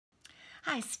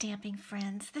Hi, stamping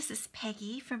friends. This is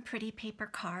Peggy from Pretty Paper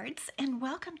Cards, and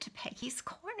welcome to Peggy's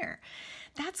Corner.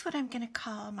 That's what I'm going to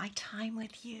call my time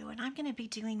with you, and I'm going to be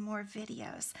doing more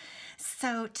videos.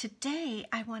 So today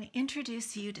I want to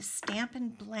introduce you to Stampin'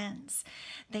 Blends.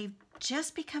 They've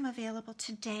just become available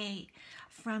today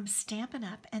from Stampin'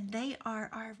 Up, and they are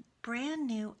our brand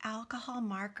new alcohol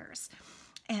markers.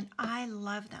 And I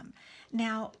love them.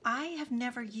 Now, I have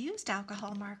never used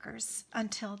alcohol markers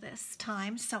until this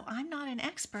time, so I'm not an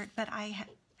expert, but I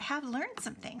have learned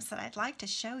some things that I'd like to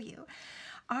show you.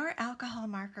 Our alcohol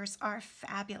markers are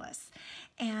fabulous,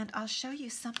 and I'll show you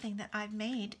something that I've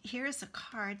made. Here is a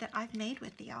card that I've made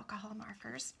with the alcohol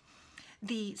markers,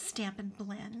 the Stampin'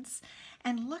 Blends,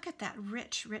 and look at that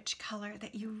rich, rich color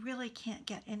that you really can't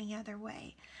get any other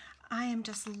way. I am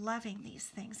just loving these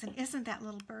things, and isn't that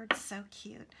little bird so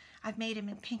cute? I've made him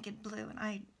in pink and blue, and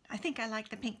I think I like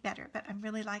the pink better, but I'm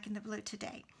really liking the blue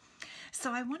today.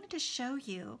 So I wanted to show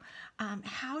you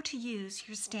how to use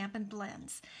your Stampin'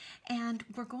 Blends, and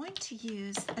we're going to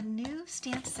use a new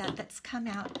stamp set that's come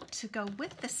out to go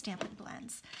with the Stampin'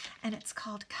 Blends, and it's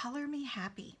called Color Me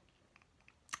Happy.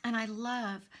 And I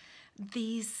love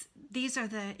these are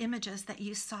the images that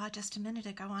you saw just a minute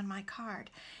ago on my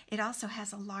card. It also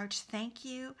has a large thank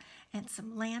you and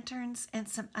some lanterns and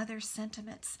some other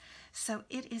sentiments. So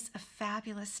it is a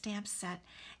fabulous stamp set,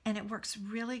 and it works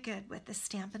really good with the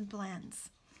Stampin' Blends.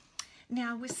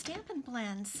 Now with Stampin'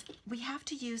 Blends, we have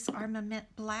to use our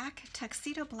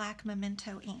tuxedo black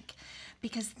memento ink,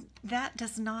 because that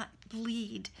does not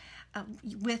bleed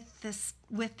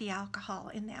with the alcohol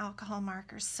in the alcohol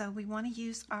markers. So we want to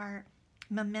use our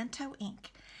memento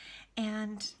ink,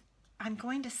 and I'm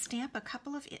going to stamp a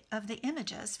couple of the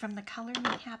images from the Color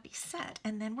Me Happy set,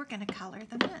 and then we're going to color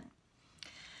them in.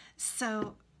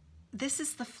 So this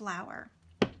is the flower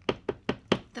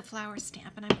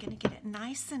stamp, and I'm going to get it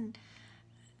nice and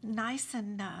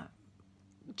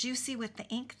juicy with the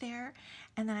ink there,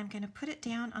 and then I'm going to put it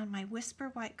down on my Whisper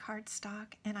white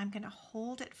cardstock, and I'm going to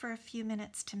hold it for a few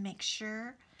minutes to make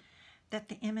sure that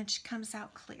the image comes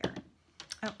out clear.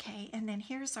 Okay, and then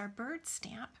here's our bird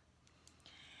stamp,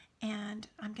 and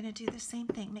I'm going to do the same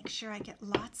thing. Make sure I get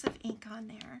lots of ink on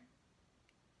there,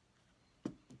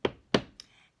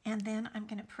 and then I'm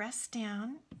going to press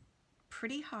down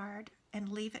pretty hard and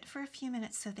leave it for a few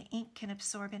minutes so the ink can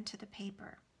absorb into the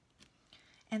paper.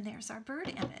 And there's our bird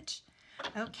image.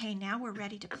 Okay, now we're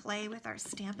ready to play with our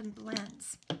Stampin'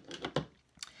 Blends.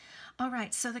 All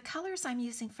right, so the colors I'm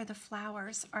using for the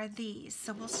flowers are these.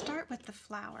 So we'll start with the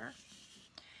flower,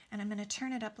 and I'm going to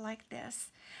turn it up like this.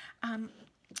 I'm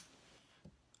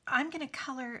going to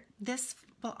color this.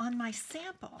 Well, on my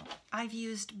sample, I've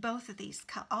used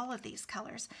all of these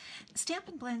colors.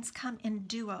 Stampin' Blends come in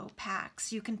duo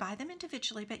packs. You can buy them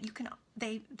individually, but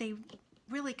they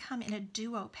really come in a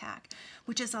duo pack,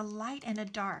 which is a light and a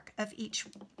dark of each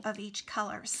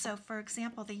color. So for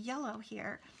example, the yellow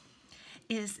here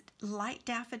is light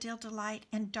Daffodil Delight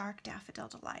and dark Daffodil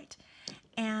Delight,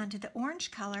 and the orange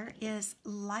color is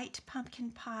light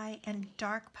Pumpkin Pie and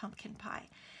dark Pumpkin Pie.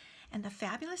 And the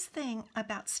fabulous thing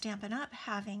about Stampin' Up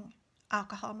having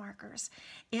alcohol markers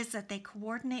is that they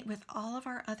coordinate with all of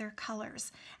our other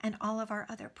colors and all of our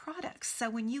other products. So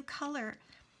when you color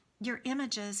your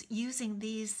images using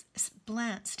these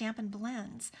Stampin'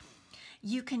 Blends,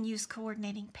 you can use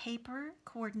coordinating paper,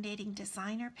 coordinating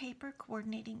designer paper,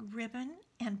 coordinating ribbon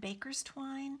and baker's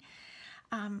twine,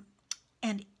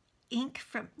 and ink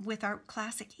with our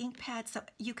classic ink pad. So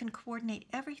you can coordinate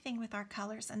everything with our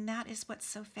colors, and that is what's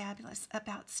so fabulous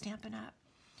about Stampin' Up.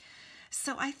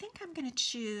 So I think I'm going to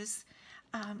choose,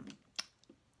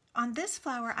 on this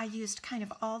flower I used kind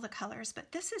of all the colors,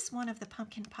 but this is one of the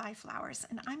pumpkin pie flowers,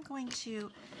 and I'm going to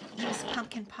use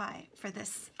pumpkin pie for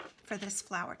this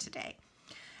flower today.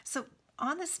 So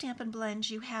on the Stampin' Blends,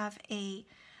 you have a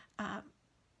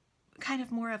kind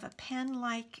of more of a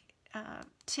pen-like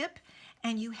tip,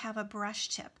 and you have a brush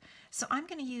tip. So I'm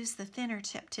going to use the thinner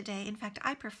tip today. In fact,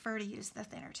 I prefer to use the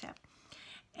thinner tip.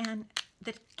 And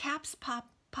the caps pop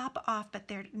off, but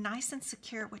they're nice and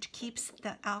secure, which keeps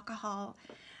the alcohol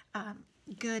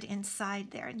good inside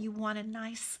there. And you want a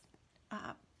nice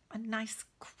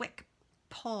quick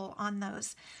pull on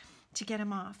those to get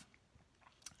them off.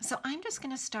 So I'm just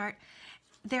going to start.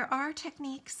 There are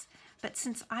techniques, but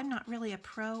since I'm not really a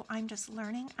pro, I'm just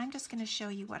learning, I'm just going to show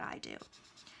you what I do.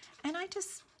 And I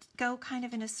just go kind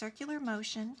of in a circular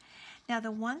motion. Now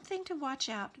the one thing to watch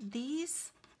out, the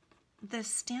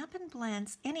Stampin'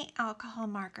 Blends, any alcohol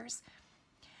markers,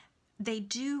 they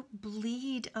do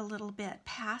bleed a little bit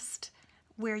past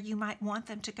where you might want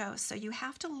them to go. So you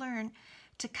have to learn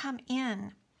to come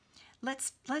in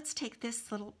let's take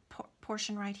this little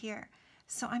portion right here.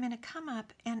 So I'm going to come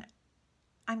up and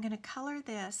I'm going to color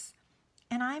this,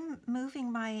 and I'm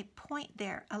moving my point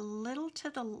there a little to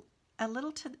the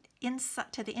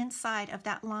inside of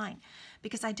that line,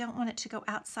 because I don't want it to go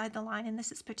outside the line, and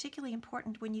this is particularly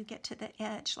important when you get to the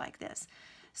edge like this.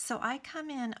 So I come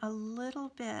in a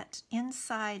little bit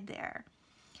inside there,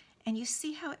 and you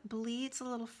see how it bleeds a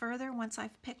little further once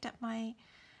I've picked up my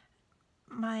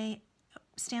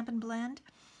Stampin' Blend.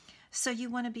 So you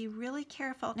want to be really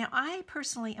careful. Now, I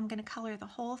personally am going to color the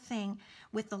whole thing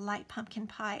with the light pumpkin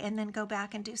pie and then go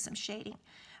back and do some shading.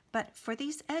 But for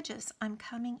these edges, I'm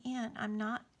coming in. I'm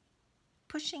not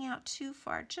pushing out too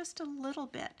far, just a little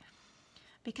bit,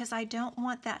 because I don't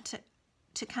want that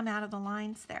to come out of the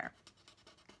lines there.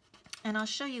 And I'll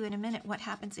show you in a minute what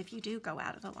happens if you do go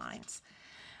out of the lines.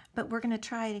 But we're going to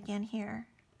try it again here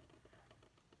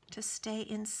to stay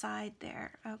inside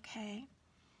there. Okay.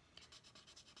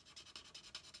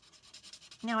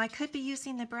 Now, I could be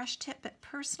using the brush tip, but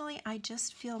personally, I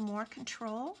just feel more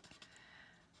control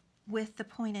with the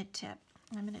pointed tip.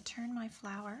 I'm going to turn my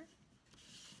flower.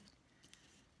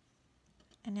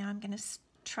 And now I'm going to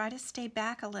try to stay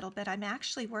back a little bit. I'm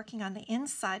actually working on the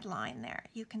inside line there.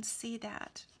 You can see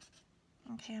that.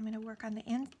 Okay, I'm going to work on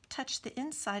touch the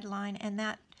inside line, and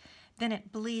then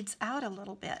it bleeds out a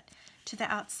little bit to the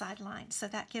outside line. So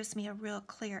that gives me a real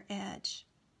clear edge.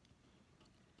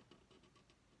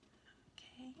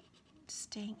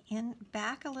 Staying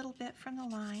back a little bit from the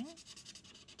line.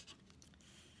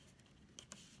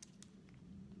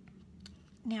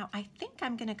 Now I think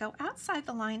I'm going to go outside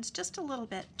the lines just a little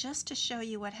bit, just to show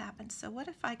you what happens. So what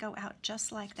if I go out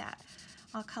just like that?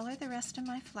 I'll color the rest of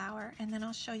my flower, and then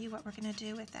I'll show you what we're going to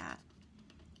do with that.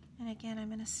 And again, I'm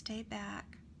going to stay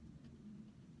back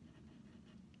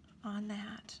on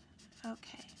that.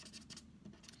 Okay.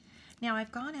 Now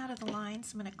I've gone out of the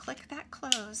lines. I'm going to click that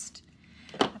closed.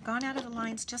 I've gone out of the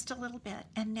lines just a little bit,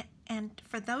 and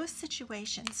for those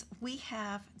situations we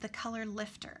have the color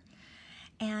lifter,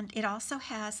 and it also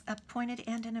has a pointed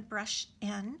end and a brush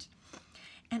end,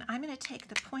 and I'm going to take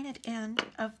the pointed end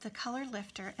of the color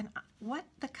lifter, and what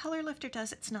the color lifter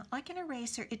does, it's not like an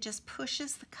eraser, it just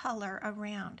pushes the color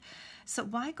around. So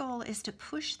my goal is to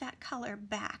push that color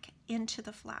back into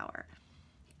the flower.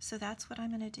 So that's what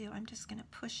I'm going to do. I'm just going to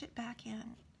push it back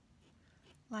in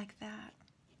like that.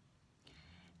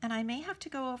 And I may have to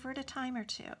go over it a time or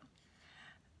two.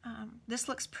 This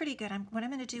looks pretty good. What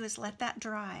I'm going to do is let that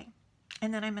dry,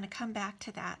 and then I'm going to come back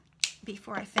to that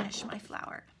before I finish my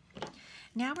flower.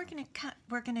 Now we're going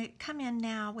to come in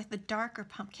now with the darker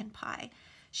pumpkin pie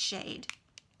shade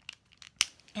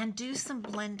and do some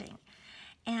blending.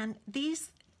 And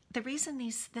the reason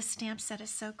this stamp set is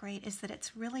so great is that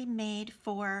it's really made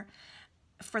for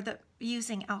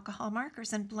using alcohol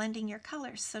markers and blending your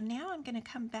colors. So now I'm going to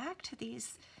come back to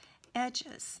these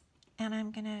edges, and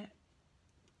I'm going to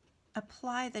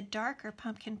apply the darker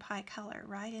pumpkin pie color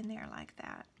right in there like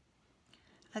that.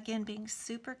 Again, being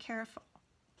super careful,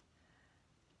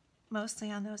 mostly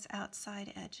on those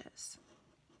outside edges,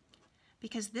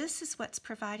 because this is what's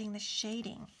providing the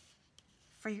shading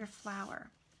for your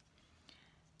flower.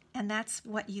 And that's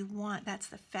what you want. That's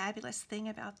the fabulous thing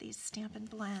about these Stampin'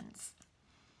 Blends,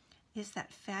 is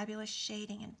that fabulous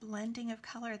shading and blending of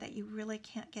color that you really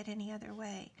can't get any other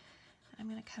way. I'm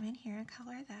going to come in here and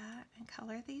color that and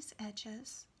color these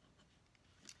edges.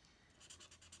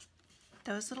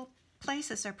 Those little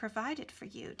places are provided for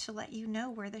you to let you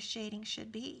know where the shading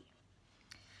should be.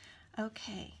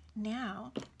 Okay,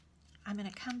 now I'm going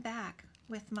to come back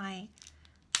with my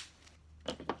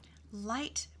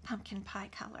light pumpkin pie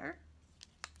color,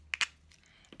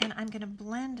 and I'm going to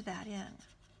blend that in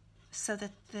so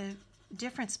that the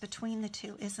difference between the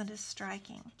two isn't as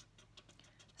striking.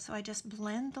 So I just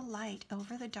blend the light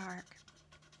over the dark,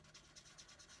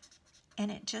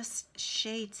 and it just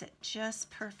shades it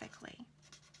just perfectly.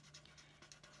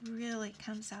 Really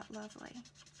comes out lovely.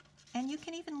 And you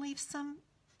can even leave some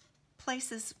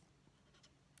places,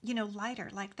 you know, lighter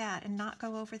like that and not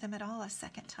go over them at all a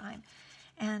second time.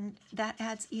 And that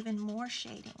adds even more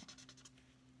shading.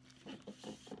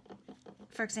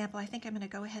 For example, I think I'm going to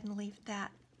go ahead and leave that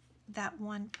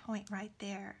one point right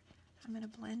there. I'm going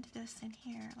to blend this in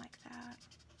here like that.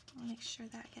 I'll make sure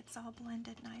that gets all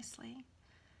blended nicely.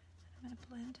 I'm going to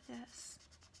blend this.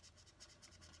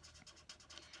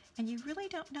 And you really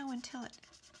don't know until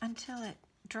it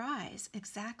dries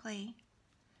exactly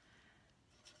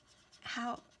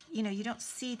how, you know, you don't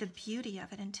see the beauty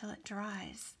of it until it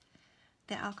dries.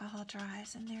 The alcohol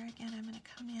dries, and there again I'm going to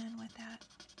come in with that.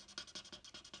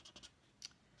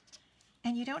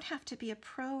 And you don't have to be a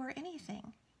pro or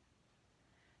anything.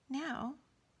 Now,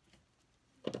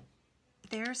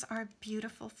 there's our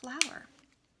beautiful flower.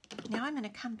 Now I'm going to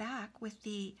come back with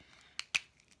the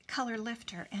color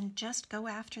lifter and just go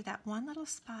after that one little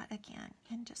spot again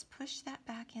and just push that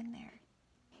back in there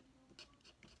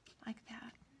like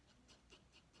that.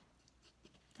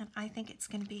 And I think it's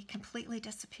going to be completely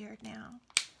disappeared now.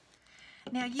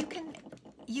 Now you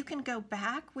can go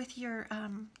back with your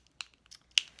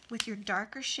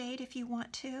darker shade if you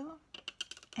want to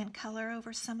and color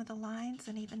over some of the lines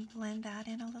and even blend that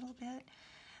in a little bit.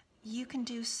 You can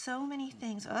do so many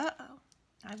things. Uh-oh,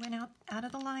 I went out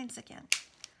of the lines again.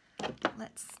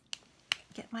 Let's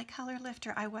get my color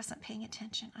lifter. I wasn't paying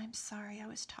attention. I'm sorry, I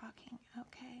was talking.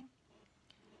 Okay.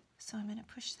 So I'm going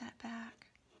to push that back.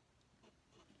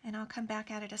 And I'll come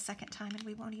back at it a second time and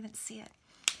we won't even see it.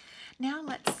 Now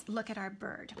let's look at our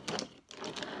bird.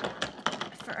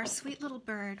 For our sweet little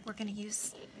bird, we're going to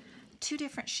use two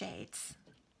different shades.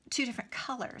 Two different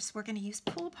colors. We're going to use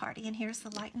Pool Party, and here's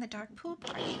the light and the dark Pool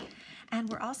Party. And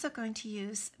we're also going to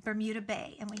use Bermuda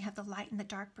Bay, and we have the light and the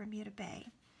dark Bermuda Bay.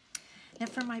 Now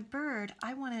for my bird,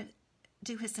 I want to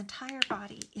do his entire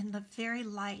body in the very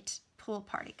light Pool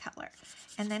Party color,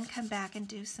 and then come back and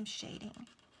do some shading.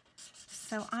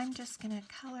 So I'm just going to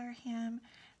color him.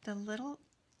 The little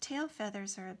tail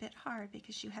feathers are a bit hard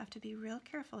because you have to be real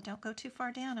careful. Don't go too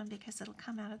far down them because it'll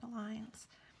come out of the lines.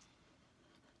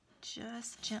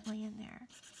 Just gently in there.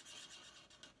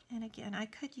 And again, I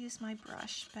could use my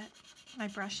brush, but my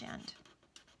brush end,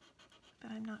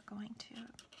 but I'm not going to.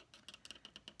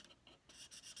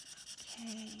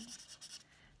 Okay.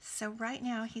 So right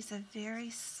now he's a very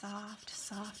soft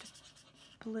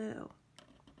blue.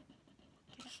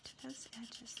 Get up to those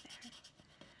edges there.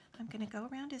 I'm going to go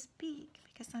around his beak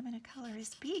because I'm going to color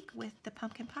his beak with the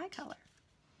pumpkin pie color.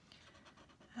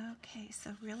 Okay,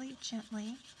 so really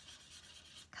gently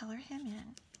color him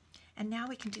in. And now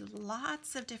we can do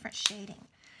lots of different shading.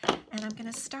 And I'm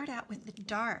going to start out with the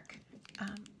dark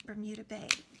Bermuda Bay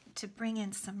to bring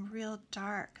in some real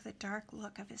dark, the dark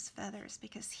look of his feathers,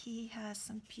 because he has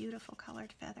some beautiful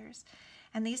colored feathers.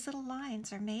 And these little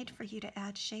lines are made for you to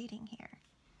add shading here.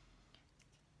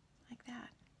 Like that.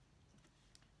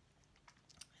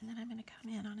 And then I'm going to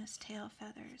come in on his tail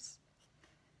feathers.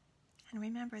 And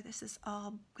remember, this is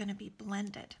all going to be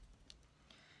blended.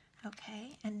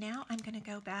 Okay, and now I'm going to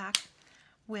go back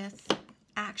with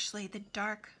actually the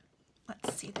dark,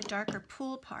 let's see, the darker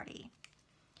Pool Party.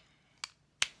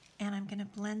 And I'm going to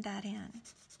blend that in.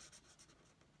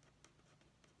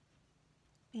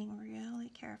 Being really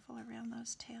careful around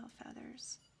those tail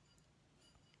feathers.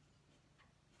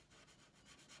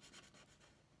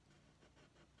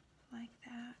 Like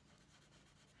that.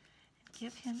 And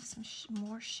give him some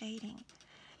more shading.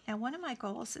 Now one of my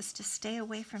goals is to stay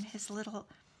away from his little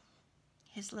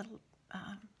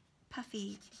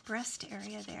puffy breast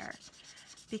area there,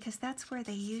 because that's where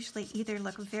they usually either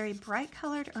look very bright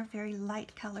colored or very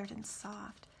light colored and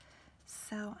soft.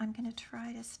 So I'm going to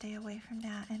try to stay away from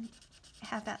that and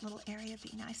have that little area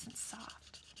be nice and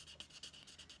soft.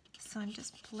 So I'm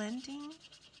just blending.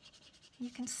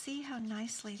 You can see how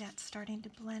nicely that's starting to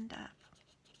blend up.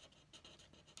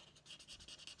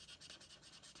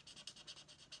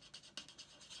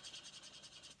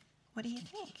 What do you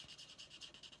think?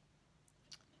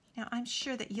 Now I'm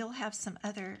sure that you'll have some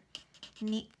other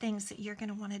neat things that you're going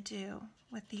to want to do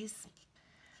with these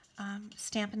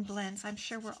Stampin' blends. I'm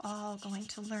sure we're all going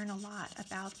to learn a lot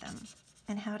about them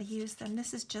and how to use them.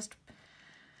 This is just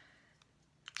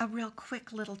a real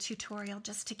quick little tutorial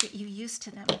just to get you used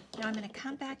to them. Now I'm going to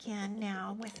come back in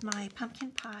now with my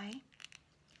pumpkin pie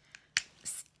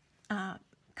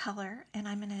color, and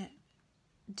I'm going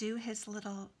to do his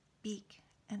little beak.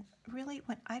 And really,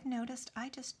 what I've noticed, I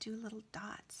just do little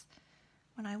dots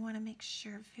when I want to make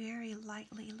sure, very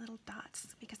lightly, little dots,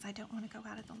 because I don't want to go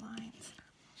out of the lines.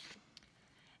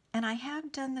 And I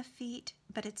have done the feet,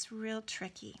 but it's real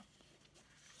tricky.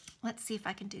 Let's see if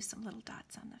I can do some little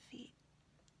dots on the feet.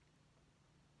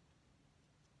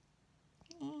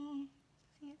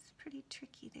 See, it's pretty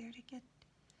tricky there to get.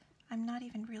 I'm not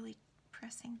even really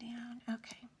pressing down.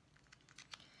 Okay.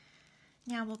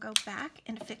 Now we'll go back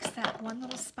and fix that one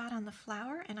little spot on the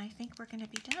flower, and I think we're going to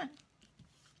be done.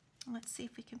 Let's see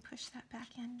if we can push that back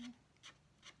in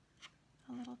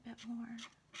a little bit more.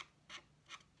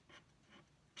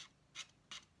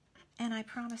 And I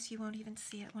promise you won't even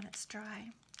see it when it's dry.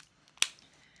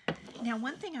 Now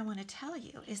one thing I want to tell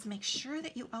you is make sure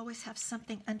that you always have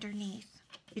something underneath.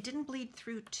 It didn't bleed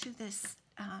through to this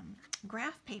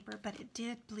graph paper, but it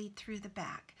did bleed through the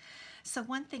back. So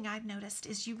one thing I've noticed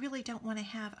is you really don't want to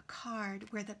have a card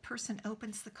where the person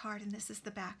opens the card and this is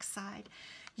the back side.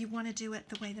 You want to do it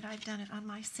the way that I've done it on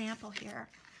my sample here,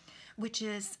 which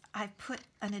is I've put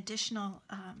an additional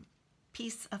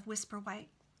piece of Whisper White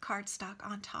cardstock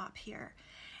on top here,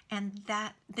 and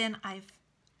then I've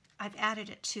added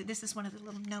it to, this is one of the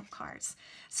little note cards,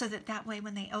 so that way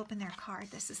when they open their card,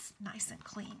 this is nice and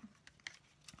clean.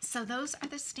 So those are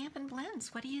the Stampin'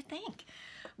 Blends. What do you think?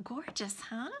 Gorgeous,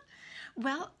 huh?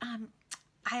 Well,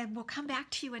 I will come back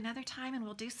to you another time and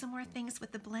we'll do some more things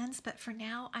with the blends, but for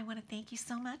now I want to thank you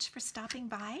so much for stopping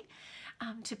by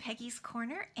to Peggy's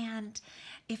Corner. And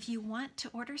if you want to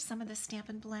order some of the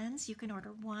Stampin' Blends, you can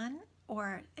order one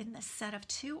or in the set of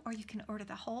 2, or you can order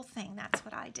the whole thing. That's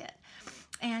what I did.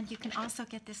 And you can also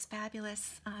get this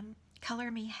fabulous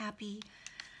Color Me Happy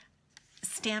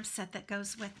stamp set that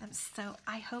goes with them. So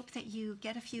I hope that you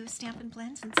get a few Stampin'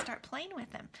 Blends and start playing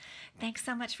with them. Thanks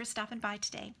so much for stopping by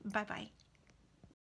today. Bye-bye.